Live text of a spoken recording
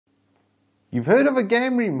You've heard of a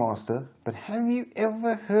game remaster, but have you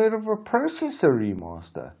ever heard of a processor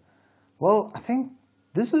remaster? Well, I think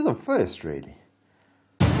this is a first, really.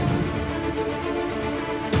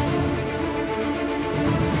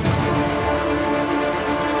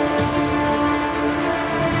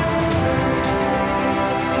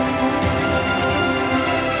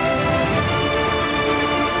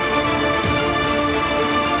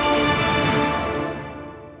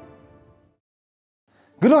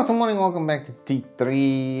 Good afternoon, morning, welcome back to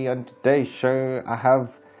T3. On today's show, I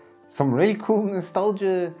have some really cool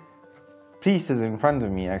nostalgia pieces in front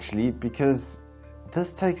of me actually, because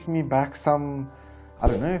this takes me back some, I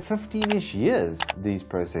don't know, 15-ish years, these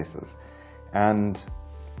processors. And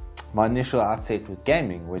my initial outset with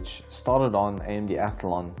gaming, which started on AMD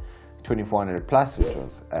Athlon 2400 Plus, which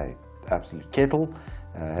was an absolute kettle,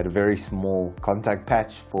 had a very small contact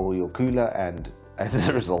patch for your cooler, and as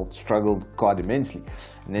a result struggled quite immensely.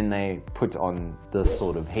 And then they put on this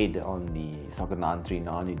sort of head on the Socket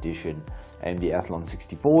 939 edition AMD Athlon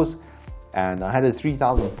 64s, and I had a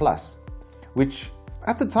 3000 Plus, which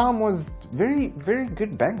at the time was very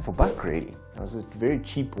good bang for buck really. It was a very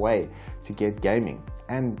cheap way to get gaming,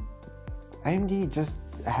 and AMD just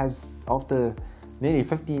has, after nearly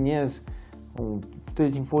 15 years or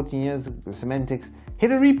 13-14 years of semantics,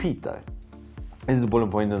 hit a repeat though. This is the bullet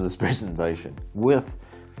point of this presentation with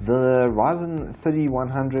the Ryzen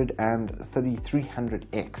 3100 and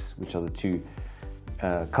 3300X, which are the two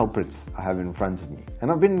culprits I have in front of me.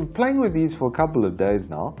 And I've been playing with these for a couple of days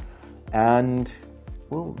now, and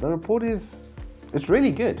well, the report is, it's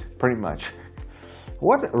really good, pretty much.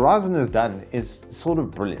 What Ryzen has done is sort of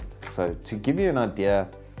brilliant. So to give you an idea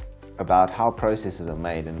about how processors are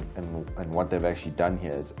made and what they've actually done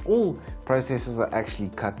here is all processors are actually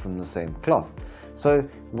cut from the same cloth. So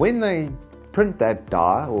when they print that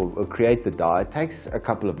die or create the die, it takes a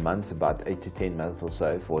couple of months, about 8 to 10 months or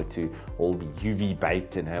so, for it to all be UV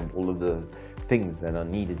baked and have all of the things that are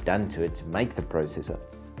needed done to it to make the processor.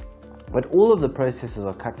 But all of the processors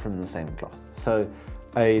are cut from the same cloth. So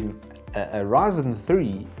a Ryzen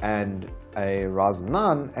 3 and a Ryzen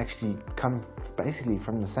 9 actually come basically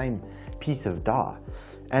from the same piece of die.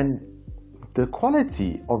 And the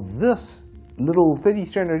quality of this little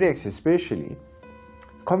 3300X especially,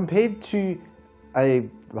 compared to a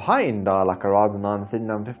high-end die like a Ryzen 9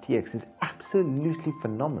 3950X, is absolutely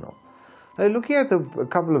phenomenal. Now, looking at a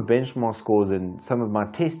couple of benchmark scores and some of my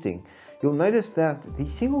testing, you'll notice that the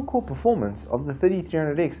single core performance of the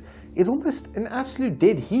 3300X is almost an absolute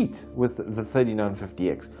dead heat with the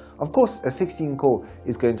 3950X. Of course, a 16 core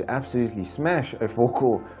is going to absolutely smash a 4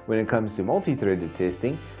 core when it comes to multi-threaded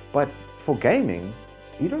testing, but for gaming,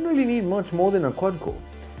 you don't really need much more than a quad core.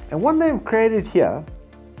 And what they've created here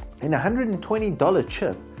in a $120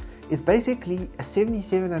 chip is basically a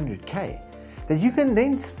 7700K that you can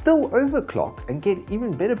then still overclock and get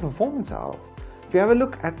even better performance out of. If you have a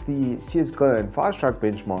look at the CSGO and FIRESTRIKE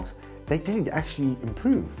benchmarks, they did actually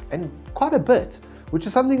improve, and quite a bit, which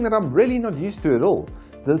is something that I'm really not used to at all.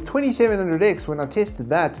 The 2700X, when I tested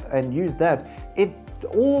that and used that, it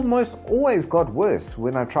almost always got worse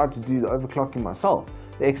when I tried to do the overclocking myself.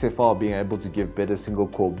 The XFR being able to give better single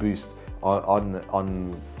core boost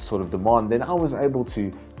on sort of demand than I was able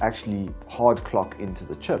to actually hard clock into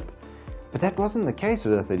the chip. But that wasn't the case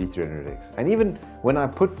with the 3300X. And even when I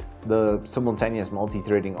put the simultaneous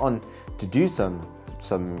multi-threading on to do some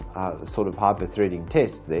sort of hyper-threading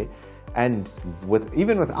tests there, and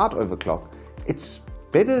even without overclock, it's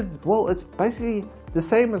better. Well, it's basically the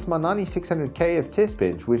same as my 9600K of test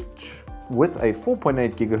bench, which with a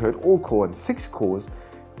 4.8 gigahertz all-core and 6 cores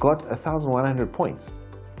got 1100 points.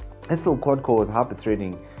 And still quad core with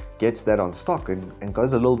hyper-threading gets that on stock and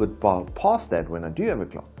goes a little bit past that when I do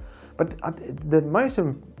overclock. But the most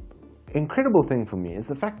incredible thing for me is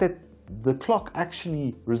the fact that the clock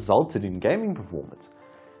actually resulted in gaming performance.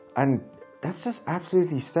 And that's just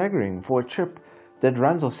absolutely staggering for a chip that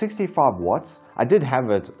runs on 65 watts. I did have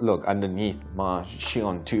it, look, underneath my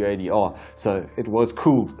Xeon 280R, so it was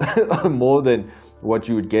cooled more than what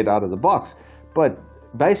you would get out of the box. But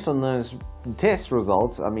based on those test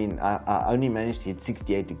results, I mean, I only managed to hit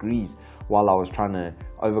 68 degrees while I was trying to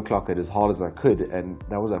overclock it as hard as I could, and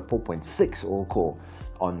that was a 4.6 all-core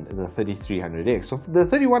on the 3300X. So the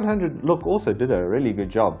 3100, look, also did a really good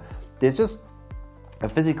job. There's just a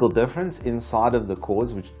physical difference inside of the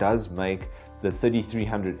cores, which does make the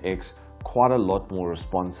 3300X quite a lot more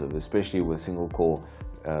responsive, especially with single core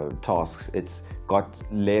tasks. It's got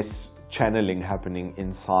less channeling happening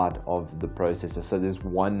inside of the processor, so there's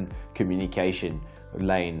one communication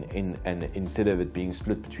lane and instead of it being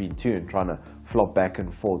split between two and trying to flop back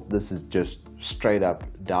and forth, this is just straight up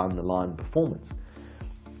down the line performance.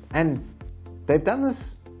 And they've done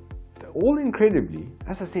this all incredibly,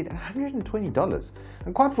 as I said, $120.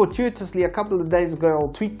 And quite fortuitously, a couple of days ago,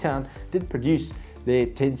 old TweetTown did produce their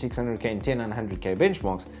 10600K and 10900K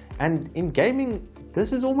benchmarks, and in gaming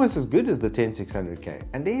this is almost as good as the 10600K,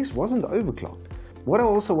 and theirs wasn't overclocked. What I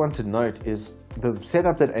also want to note is the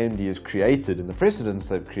setup that AMD has created and the precedents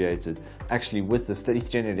they've created actually with this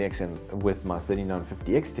 3300X and with my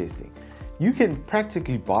 3950X testing. You can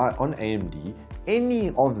practically buy on AMD any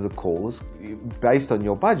of the cores based on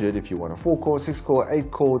your budget, if you want a 4-core, 6-core,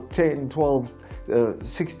 8-core, 10, 12,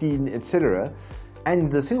 16, etc.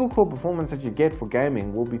 And the single core performance that you get for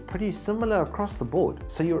gaming will be pretty similar across the board.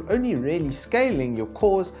 So you're only really scaling your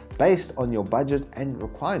cores based on your budget and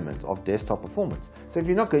requirement of desktop performance. So if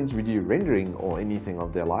you're not going to be doing rendering or anything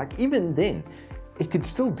of their like, even then, it could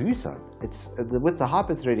still do so. It's with the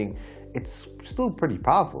hyper-threading, it's still pretty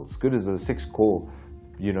powerful. It's good as a 6-core,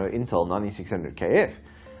 Intel 9600KF,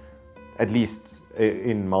 at least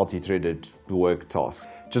in multi-threaded work tasks.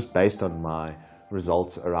 Just based on my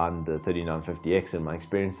results around the 3950X and my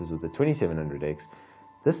experiences with the 2700X,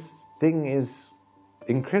 this thing is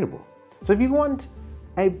incredible. So if you want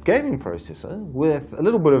a gaming processor with a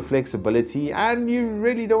little bit of flexibility and you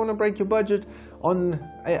really don't want to break your budget on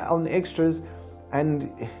extras,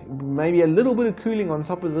 and maybe a little bit of cooling on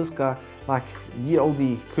top of this guy, like ye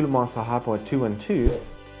olde Cooler Master Hyper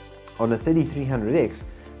 212 on a 3300X,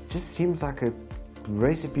 just seems like a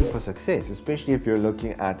recipe for success, especially if you're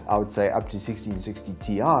looking at, I would say, up to 1660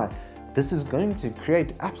 Ti. This is going to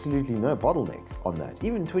create absolutely no bottleneck on that.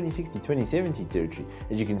 Even 2060, 2070 territory,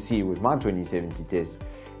 as you can see with my 2070 test,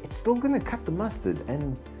 it's still going to cut the mustard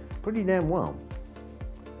and pretty damn well.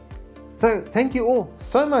 So thank you all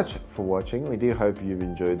so much for watching. We do hope you've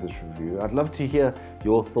enjoyed this review. I'd love to hear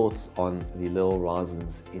your thoughts on the little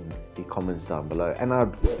Ryzens in the comments down below, and I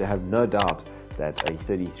have no doubt that a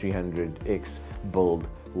 3300X build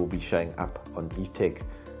will be showing up on Evetech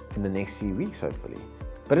in the next few weeks, hopefully.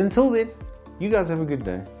 But until then, you guys have a good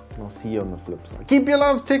day, and I'll see you on the flip side. Keep your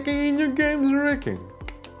lives ticking and your games wrecking.